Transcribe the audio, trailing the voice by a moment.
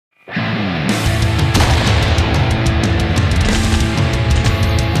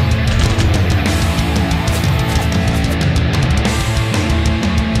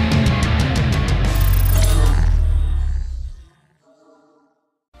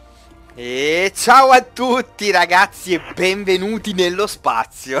E ciao a tutti ragazzi e benvenuti nello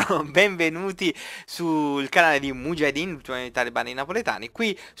spazio. Benvenuti sul canale di Mujahideen, ultimamente talebani napoletani,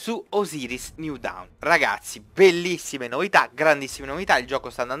 qui su Osiris New Down. Ragazzi, bellissime novità, grandissime novità, il gioco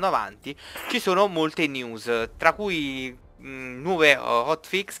sta andando avanti. Ci sono molte news, tra cui nuove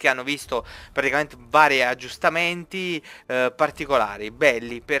hotfix che hanno visto praticamente vari aggiustamenti particolari,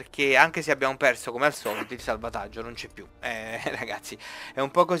 belli, perché anche se abbiamo perso come al solito il salvataggio non c'è più. Ragazzi, è un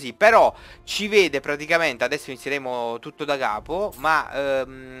po' così, però ci vede praticamente, adesso inizieremo tutto da capo, ma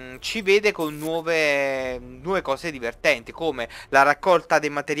ci vede con nuove cose divertenti, come la raccolta dei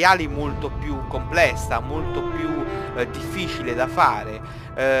materiali molto più complessa, molto più difficile da fare.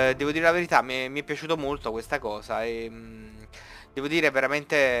 Devo dire la verità, mi è piaciuto molto questa cosa e devo dire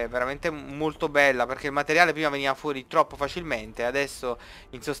veramente molto bella, perché il materiale prima veniva fuori troppo facilmente, adesso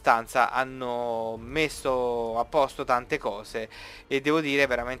in sostanza hanno messo a posto tante cose e devo dire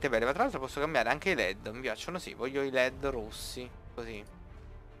veramente belle. Ma tra l'altro posso cambiare anche i LED, mi piacciono, sì, voglio i LED rossi, così,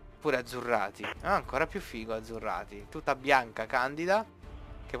 pure azzurrati, ancora più figo azzurrati, tutta bianca candida,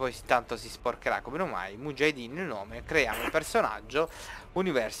 che poi tanto si sporcherà come non mai. Mujahideen il nome, creiamo il personaggio,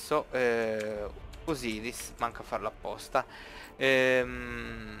 universo Osiris, manca a farlo apposta.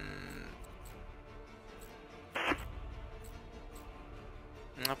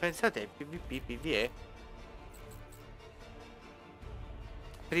 Ma pensate, PvP, PvE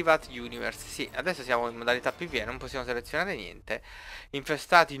Private Universe, sì, adesso siamo in modalità PvE, non possiamo selezionare niente.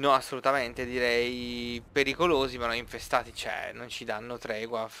 Infestati no, assolutamente, direi pericolosi, ma no, infestati c'è, non ci danno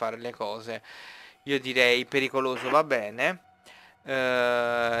tregua a fare le cose. Io direi pericoloso va bene.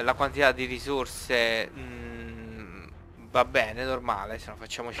 La quantità di risorse va bene, normale, se no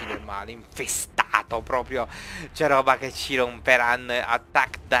facciamoci del male. Infestato proprio, c'è roba che ci romperanno,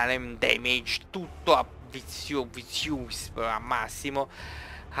 attack, damage, tutto a vicious a massimo.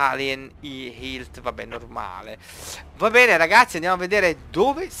 Alien Hilt, vabbè, normale. Va bene ragazzi, andiamo a vedere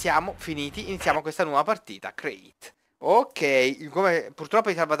dove siamo finiti. Iniziamo questa nuova partita. Create. Ok, come purtroppo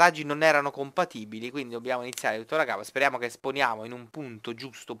i salvataggi non erano compatibili, quindi dobbiamo iniziare tutto da capo. Speriamo che esponiamo in un punto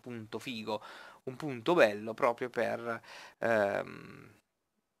giusto, punto figo, un punto bello proprio per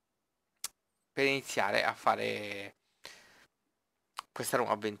iniziare a fare questa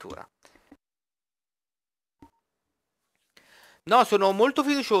nuova avventura. No, sono molto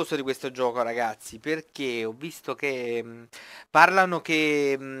fiducioso di questo gioco, ragazzi, perché ho visto che parlano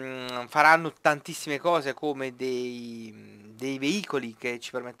che faranno tantissime cose come dei veicoli che ci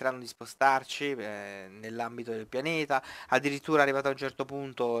permetteranno di spostarci nell'ambito del pianeta. Addirittura arrivato a un certo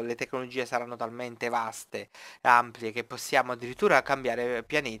punto le tecnologie saranno talmente vaste, ampie, che possiamo addirittura cambiare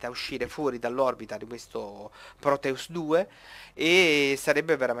pianeta, uscire fuori dall'orbita di questo Proteus 2 e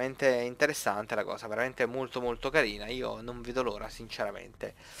sarebbe veramente interessante la cosa, veramente molto carina. Io non vedo l'ora,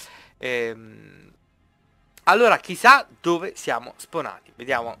 sinceramente. Ehm, allora, chissà dove siamo spawnati.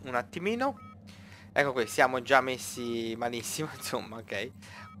 Vediamo un attimino. Ecco qui, siamo già messi malissimo, insomma, ok.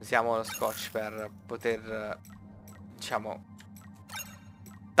 Usiamo lo scotch per poter, diciamo,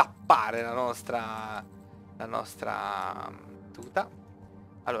 tappare la nostra tuta.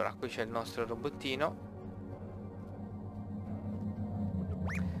 Allora, qui c'è il nostro robottino.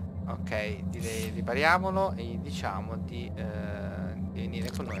 Ok, direi ripariamolo e diciamo di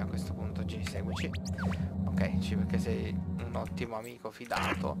venire con noi a questo punto. G, seguici. Ok, sì, perché sei un ottimo amico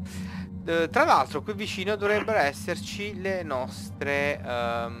fidato. Tra l'altro qui vicino dovrebbero esserci le nostre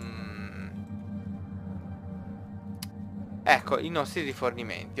ecco, i nostri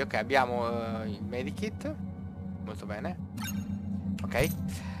rifornimenti. Ok, abbiamo il medikit. Molto bene. Ok.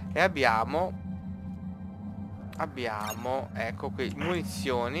 E abbiamo, ecco qui,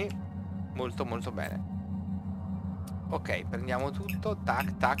 munizioni. Molto bene. Ok, prendiamo tutto.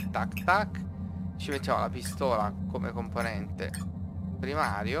 Tac, tac, tac, tac. Ci mettiamo la pistola come componente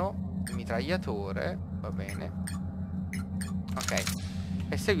primario. Il mitragliatore. Va bene. Ok.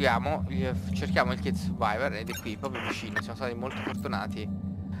 E seguiamo. Cerchiamo il kit survivor. Ed è qui, proprio vicino. Siamo stati molto fortunati.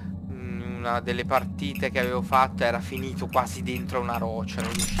 Una delle partite che avevo fatto era finito quasi dentro una roccia.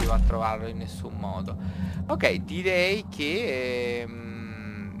 Non riuscivo a trovarlo in nessun modo. Ok, direi che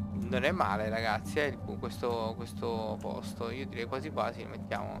non è male, ragazzi, questo posto. Io direi quasi quasi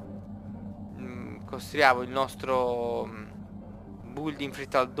mettiamo. Costruiamo il nostro building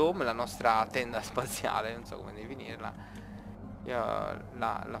Frital Dome, la nostra tenda spaziale, non so come definirla. Io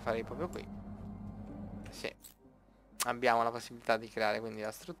la farei proprio qui. Sì. Abbiamo la possibilità di creare quindi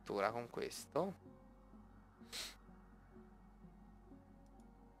la struttura con questo.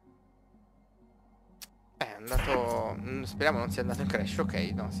 È andato. Speriamo non sia andato in crash. Ok,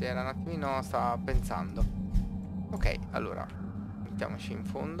 no, si era un attimino. Stava pensando. Ok, allora mettiamoci in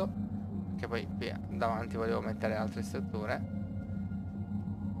fondo. che poi qui davanti volevo mettere altre strutture.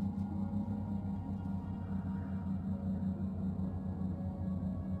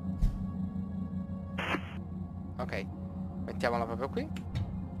 Ok, mettiamola proprio qui.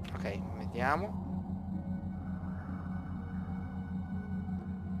 Ok, vediamo.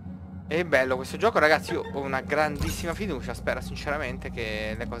 È bello questo gioco, ragazzi. Io ho una grandissima fiducia. Spero sinceramente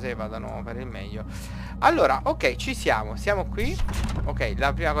che le cose vadano per il meglio. Allora, ok, ci siamo. Siamo qui. Ok,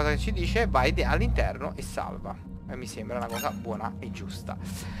 la prima cosa che ci dice: vai all'interno e salva. E mi sembra una cosa buona e giusta.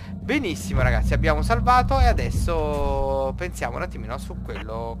 Benissimo, ragazzi, abbiamo salvato. E adesso pensiamo un attimino su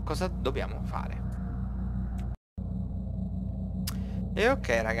quello. Cosa dobbiamo fare. E ok,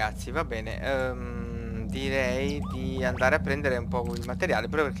 ragazzi, va bene. Direi di andare a prendere un po' il materiale,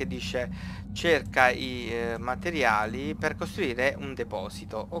 proprio perché dice cerca i materiali per costruire un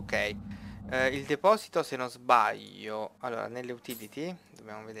deposito. Ok, il deposito, se non sbaglio, allora nelle utility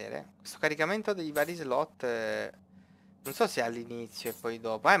dobbiamo vedere questo caricamento dei vari slot. Non so se all'inizio e poi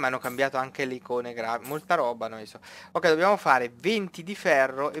dopo. Ma hanno cambiato anche le icone, molta roba hanno messo. Ok, dobbiamo fare 20 di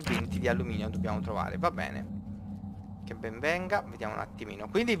ferro e 20 di alluminio, dobbiamo trovare, va bene. Che ben venga, vediamo un attimino.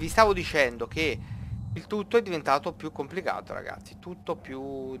 Quindi vi stavo dicendo che il tutto è diventato più complicato, ragazzi. Tutto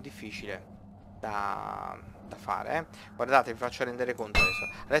più difficile da fare, eh. Guardate, vi faccio rendere conto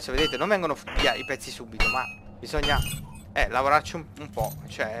adesso. Adesso vedete, non vengono via i pezzi subito, ma bisogna lavorarci un po'.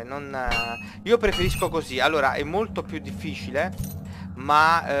 Cioè, non... io preferisco così. Allora, è molto più difficile,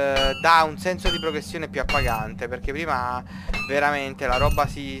 ma dà un senso di progressione più appagante, perché prima veramente la roba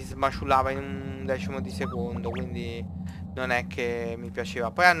si smaciullava in un decimo di secondo, quindi non è che mi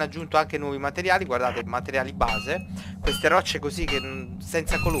piaceva. Poi hanno aggiunto anche nuovi materiali, guardate, materiali base, queste rocce così che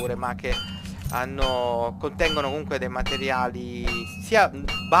senza colore, ma che contengono comunque dei materiali sia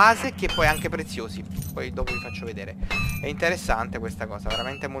base che poi anche preziosi. Poi dopo vi faccio vedere. È interessante questa cosa,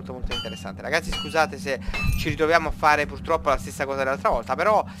 veramente molto molto interessante. Ragazzi, scusate se ci ritroviamo a fare purtroppo la stessa cosa dell'altra volta,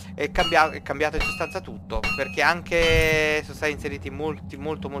 però è cambiato in sostanza tutto, perché anche sono stati inseriti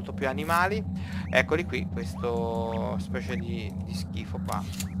molto molto più animali. Eccoli qui, questo specie di schifo qua.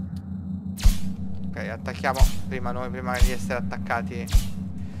 Ok, attacchiamo prima noi, prima di essere attaccati.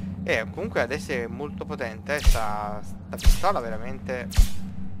 Comunque adesso è molto potente, sta pistola veramente.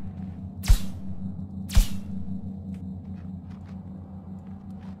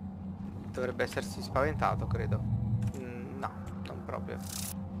 Dovrebbe essersi spaventato, credo. No, non proprio.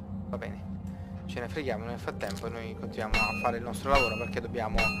 Va bene, ce ne freghiamo nel frattempo. Noi continuiamo a fare il nostro lavoro, perché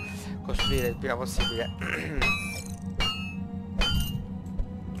dobbiamo costruire il prima possibile.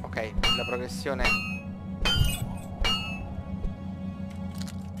 Ok, la progressione.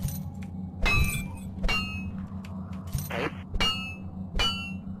 Ok.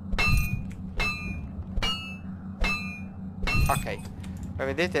 Ok, come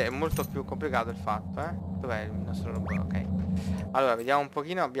vedete è molto più complicato il fatto, eh. Dov'è il nostro robot? Ok. Allora, vediamo un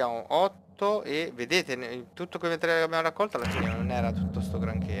pochino. Abbiamo 8 e vedete, tutto quel materiale che abbiamo raccolto alla fine non era tutto sto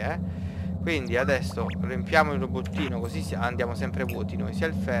granché, eh. Quindi adesso riempiamo il robottino, così andiamo sempre vuoti noi, sia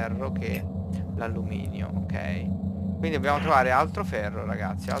il ferro che l'alluminio, ok. Quindi dobbiamo trovare altro ferro,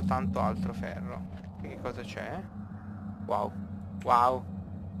 ragazzi, tanto altro ferro. Che cosa c'è? Wow, wow.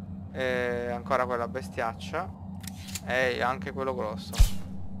 Ancora quella bestiaccia. E anche quello grosso.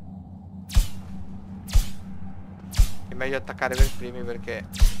 È meglio attaccare per primi, perché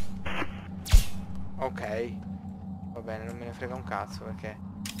ok, va bene, non me ne frega un cazzo, perché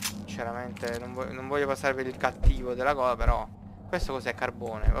sinceramente non voglio passare per il cattivo della cosa. Però questo cos'è?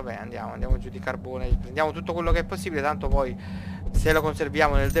 Carbone. Vabbè, andiamo giù di carbone. Prendiamo tutto quello che è possibile, tanto poi se lo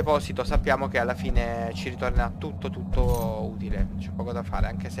conserviamo nel deposito sappiamo che alla fine ci ritornerà tutto utile. C'è poco da fare,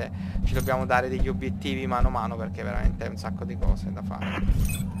 anche se ci dobbiamo dare degli obiettivi mano a mano, perché veramente è un sacco di cose da fare.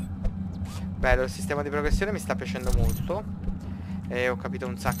 Bello, il sistema di progressione mi sta piacendo molto. E ho capito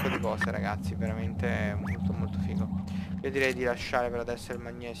un sacco di cose, ragazzi. Veramente molto molto figo. Io direi di lasciare per adesso il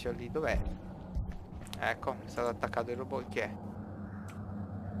magnesio lì. Dov'è? Ecco, è stato attaccato il robot. Chi è?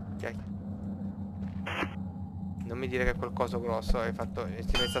 Chi è? Non mi dire che è qualcosa grosso. Hai fatto.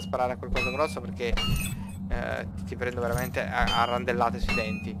 Ti messo a sparare a qualcosa grosso, perché ti prendo veramente a randellate sui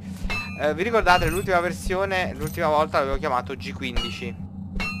denti. Vi ricordate l'ultima versione? L'ultima volta l'avevo chiamato G15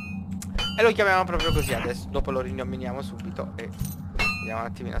 e lo chiamiamo proprio così adesso. Dopo lo rinominiamo subito e vediamo un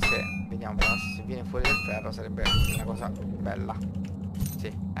attimino se vediamo se viene fuori del ferro. Sarebbe una cosa bella.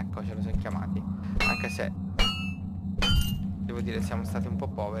 Sì, ecco, ce lo siamo chiamati. Anche se devo dire siamo stati un po'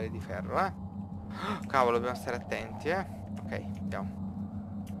 poveri di ferro, eh. Cavolo, dobbiamo stare attenti, eh. Ok, andiamo.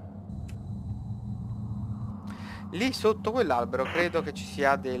 Lì sotto quell'albero credo che ci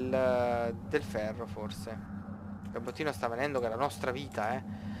sia del ferro, forse. Il robottino sta venendo, che è la nostra vita,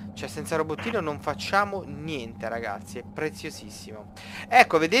 Cioè senza robottino non facciamo niente, ragazzi. È preziosissimo.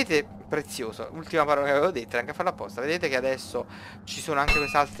 Ecco, vedete, prezioso. Ultima parola che avevo detto, anche a farla apposta. Vedete che adesso ci sono anche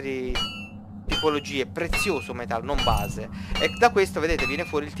quest'altri tipologie. Prezioso metallo, non base. E da questo, vedete, viene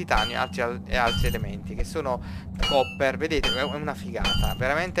fuori il titanio e altri elementi, che sono copper. Vedete, è una figata.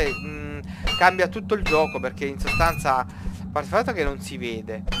 Veramente cambia tutto il gioco, perché in sostanza, a parte il fatto che non si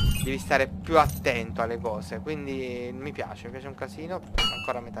vede, devi stare più attento alle cose. Quindi mi piace un casino.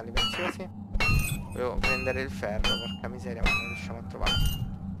 Ancora metalli preziosi. Volevo prendere il ferro, porca miseria, ma non riusciamo a trovarlo.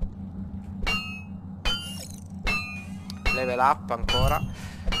 Level up ancora.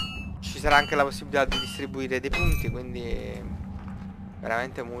 Ci sarà anche la possibilità di distribuire dei punti, quindi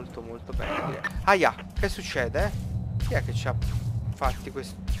veramente molto molto bene, direi. Aia, che succede? Chi è che ci ha fatti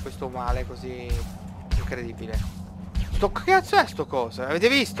questo male così incredibile? Che cazzo è sto coso? Avete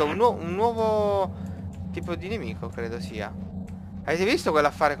visto? Un nuovo tipo di nemico, credo sia. Avete visto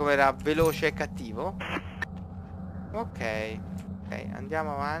quell'affare come era veloce e cattivo? Ok. Ok,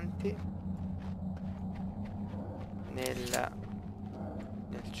 andiamo avanti nel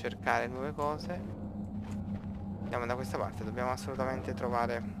cercare nuove cose. Andiamo da questa parte. Dobbiamo assolutamente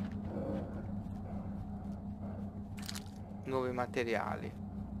trovare nuovi materiali.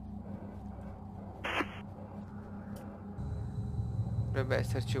 Dovrebbe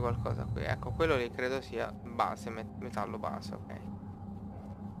esserci qualcosa qui. Ecco, quello lì credo sia base, metallo base, ok.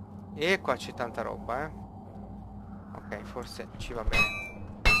 E qua c'è tanta roba, ok, forse ci va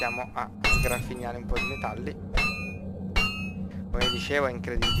bene. Iniziamo a sgraffignare un po' di metalli. Come dicevo, è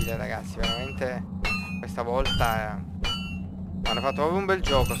incredibile, ragazzi. Veramente questa volta hanno fatto proprio un bel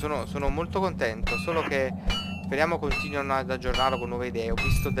gioco. Sono molto contento. Solo che speriamo continuino ad aggiornarlo con nuove idee. Ho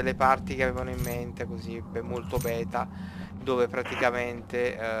visto delle parti che avevano in mente, così molto beta, dove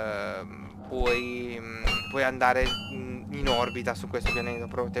praticamente puoi andare in orbita su questo pianeta.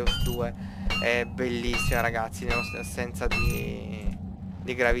 Proteus 2 è bellissima, ragazzi, nell'assenza di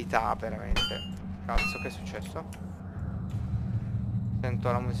gravità, veramente. Cazzo, che è successo?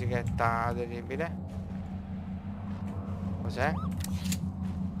 Sento la musichetta terribile. Cos'è?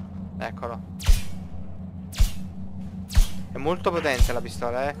 Eccolo. È molto potente la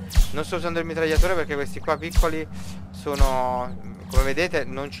pistola, Non sto usando il mitragliatore perché questi qua piccoli sono, come vedete,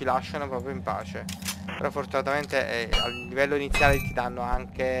 non ci lasciano proprio in pace. Però fortunatamente a livello iniziale ti danno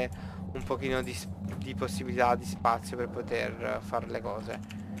anche un pochino di possibilità di spazio per poter fare le cose.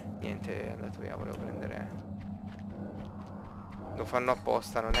 Niente, è andato via, volevo prendere. Lo fanno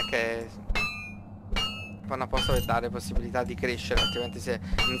apposta, non è che fanno apposta per dare possibilità di crescere, altrimenti se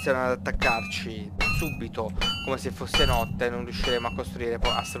iniziano ad attaccarci subito come se fosse notte non riusciremo a costruire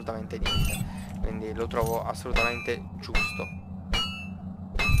poi assolutamente niente. Quindi lo trovo assolutamente giusto.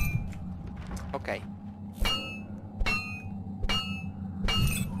 Ok.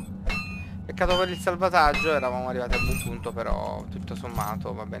 Peccato per il salvataggio, eravamo arrivati a buon punto, però tutto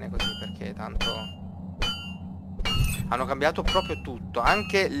sommato va bene così, perché tanto hanno cambiato proprio tutto.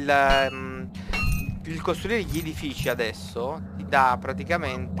 Anche il costruire gli edifici adesso ti dà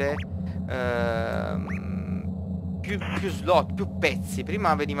praticamente più slot, più pezzi.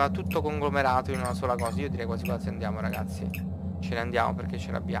 Prima veniva tutto conglomerato in una sola cosa. Io direi quasi quasi andiamo, ragazzi. Ce ne andiamo perché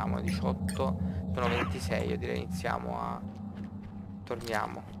ce l'abbiamo. 18, sono 26. Io direi iniziamo a...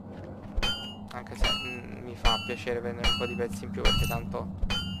 Torniamo. Anche se mi fa piacere prendere un po' di pezzi in più, perché tanto,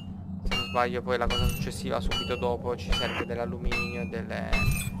 se non sbaglio, poi la cosa successiva subito dopo ci serve dell'alluminio e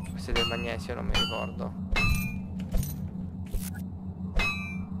queste del magnesio, non mi ricordo.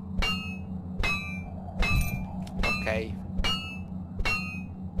 Ok.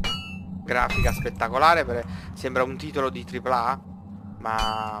 Grafica spettacolare, sembra un titolo di AAA,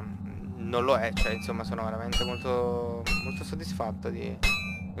 ma non lo è. Cioè, insomma, sono veramente molto, molto soddisfatto di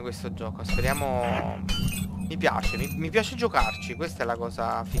questo gioco. Speriamo... Mi piace, mi piace giocarci, questa è la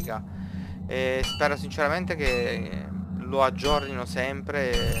cosa figa. E spero sinceramente che lo aggiornino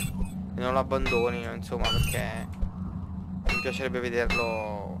sempre e non lo abbandonino, insomma, perché mi piacerebbe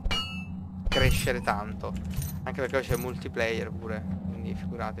vederlo crescere tanto. Anche perché c'è multiplayer pure, quindi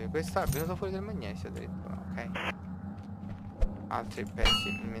figuratevi. Questa è venuto fuori del magnesio addirittura, ok. Altri pezzi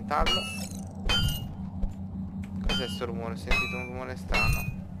in metallo. Cos'è sto rumore? Ho sentito un rumore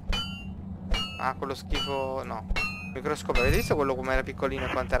strano. Ah, quello schifo... no. Microscopio. Avete visto quello come era piccolino e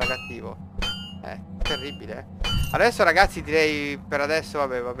quanto era cattivo? Terribile. Adesso, ragazzi, direi per adesso,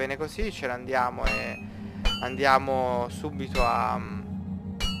 vabbè, va bene così. Ce ne andiamo e andiamo subito a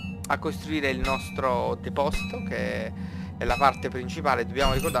costruire il nostro deposito, che è la parte principale.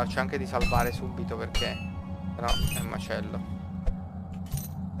 Dobbiamo ricordarci anche di salvare subito, perché però è un macello.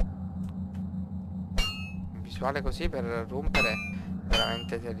 Visuale così per rompere veramente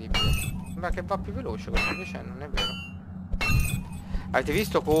veramente terribile. Sembra che va più veloce questo, invece non è vero. Avete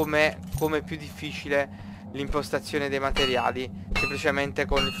visto come è più difficile l'impostazione dei materiali, semplicemente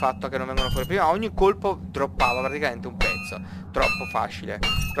con il fatto che non vengono fuori prima. Ogni colpo droppava praticamente un pezzo. Troppo facile,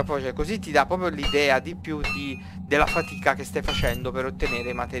 troppo facile. Così ti dà proprio l'idea di più della fatica che stai facendo per ottenere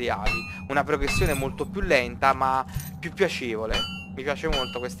i materiali. Una progressione molto più lenta ma più piacevole. Mi piace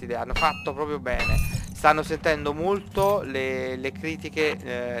molto questa idea, hanno fatto proprio bene. Stanno sentendo molto le critiche,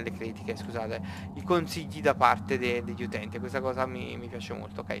 scusate, i consigli da parte degli utenti. Questa cosa mi piace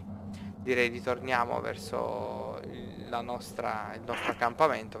molto. Ok, direi ritorniamo verso il nostro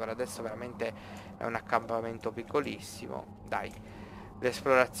accampamento. Per adesso veramente è un accampamento piccolissimo. Dai,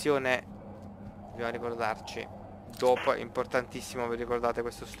 l'esplorazione, dobbiamo ricordarci, dopo è importantissimo, vi ricordate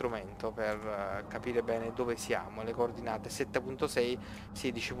questo strumento per capire bene dove siamo. Le coordinate 7.6,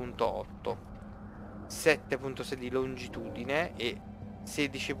 16.8, 7.6 di longitudine e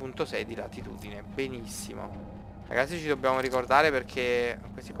 16.6 di latitudine. Benissimo. Ragazzi, ci dobbiamo ricordare, perché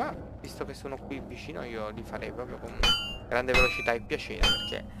questi qua, visto che sono qui vicino, io li farei proprio con grande velocità e piacere,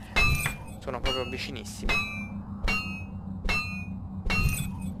 perché sono proprio vicinissimi.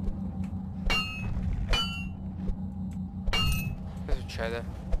 Che succede?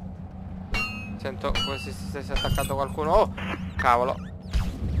 Sento come se si stesse attaccando qualcuno. Oh, cavolo.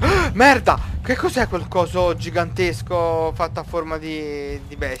 Ah, merda! Che cos'è quel coso gigantesco fatto a forma di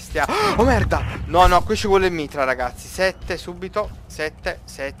bestia? Oh merda! No, no, qui ci vuole il mitra, ragazzi. 7 subito. 7,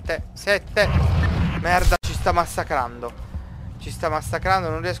 7, 7. Merda, ci sta massacrando. Ci sta massacrando,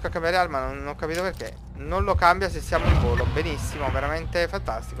 non riesco a cambiare arma, non ho capito perché. Non lo cambia se siamo in volo. Benissimo, veramente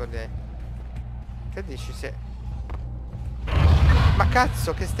fantastico, direi. Che dici se... Ma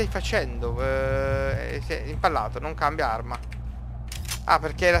cazzo, che stai facendo? Sei impallato, non cambia arma. Ah,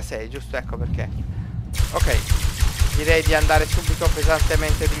 perché era 6, giusto, ecco perché. Ok, direi di andare subito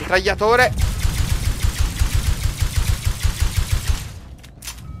pesantemente di mitragliatore.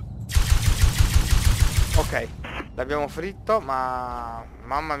 Ok, l'abbiamo fritto, ma...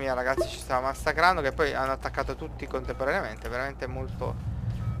 Mamma mia, ragazzi, ci stava massacrando, che poi hanno attaccato tutti contemporaneamente. Veramente molto,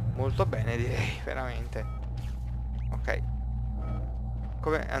 molto bene, direi, veramente. Ok.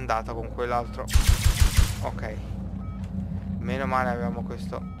 Come è andata con quell'altro? Ok. Meno male avevamo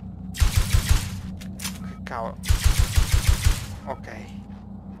questo. Che cavolo. Ok.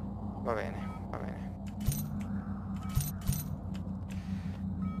 Va bene, va bene.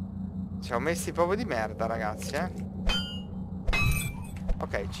 Ci siamo messi proprio di merda, ragazzi, eh.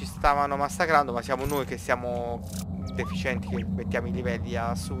 Ok, ci stavano massacrando, ma siamo noi che siamo deficienti, che mettiamo i livelli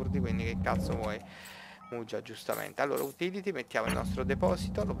assurdi, quindi che cazzo vuoi? Già, giustamente. Allora, utility, mettiamo il nostro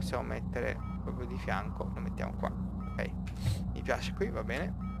deposito, lo possiamo mettere proprio di fianco, lo mettiamo qua. Ok, mi piace qui, va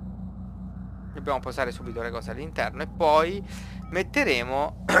bene. Dobbiamo posare subito le cose all'interno e poi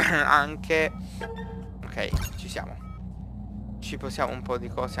metteremo anche... Ok, ci siamo. Ci posiamo un po' di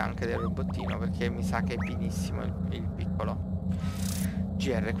cose anche del robottino, perché mi sa che è pienissimo il piccolo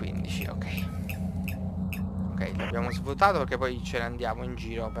GR15, ok. Ok, l'abbiamo svuotato perché poi ce ne andiamo in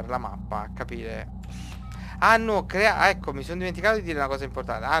giro per la mappa a capire... Hanno creato, ecco, mi sono dimenticato di dire una cosa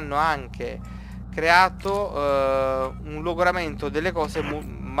importante. Hanno anche creato un logoramento delle cose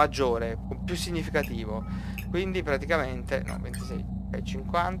maggiore, più significativo. Quindi praticamente, no, 26, ok,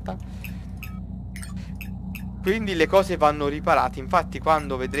 50. Quindi le cose vanno riparate. Infatti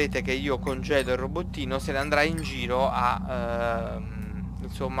quando vedrete che io congedo il robottino, se ne andrà in giro a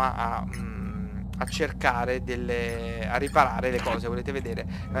insomma a cercare a riparare le cose. Volete vedere?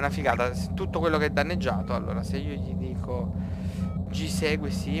 È una figata. Tutto quello che è danneggiato. Allora, se io gli dico G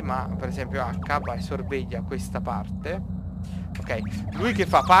segue, sì, ma per esempio H va e sorveglia questa parte. Ok, lui che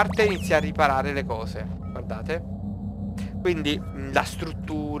fa parte inizia a riparare le cose. Guardate. Quindi la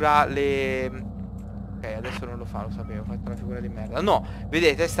struttura, le... Ok, adesso non lo fa, lo sapevo, ho fatto una figura di merda. No,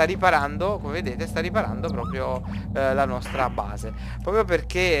 vedete, sta riparando, come vedete, sta riparando proprio la nostra base. Proprio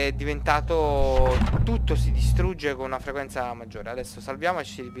perché è diventato... Tutto si distrugge con una frequenza maggiore. Adesso salviamo e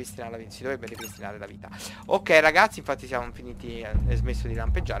ci ripristina la vita. Si dovrebbe ripristinare la vita. Ok, ragazzi, infatti siamo finiti e smesso di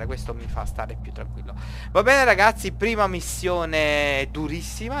lampeggiare. Questo mi fa stare più tranquillo. Va bene, ragazzi, prima missione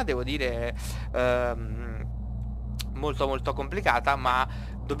durissima, devo dire... molto molto complicata, ma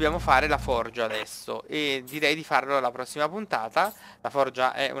dobbiamo fare la forgia adesso e direi di farlo alla prossima puntata. La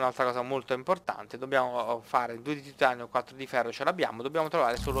forgia è un'altra cosa molto importante. Dobbiamo fare 2 di titanio, 4 di ferro, ce l'abbiamo. Dobbiamo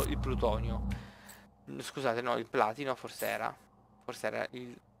trovare solo il plutonio. Scusate, no, il platino forse era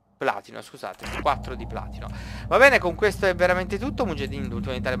il platino, scusate, 4 di platino. Va bene, con questo è veramente tutto. Mujahideen,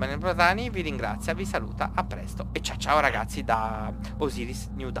 l'ultimo dei talebani vi ringrazia, vi saluta, a presto e ciao ciao ragazzi da Osiris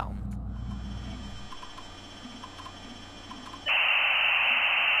New Down.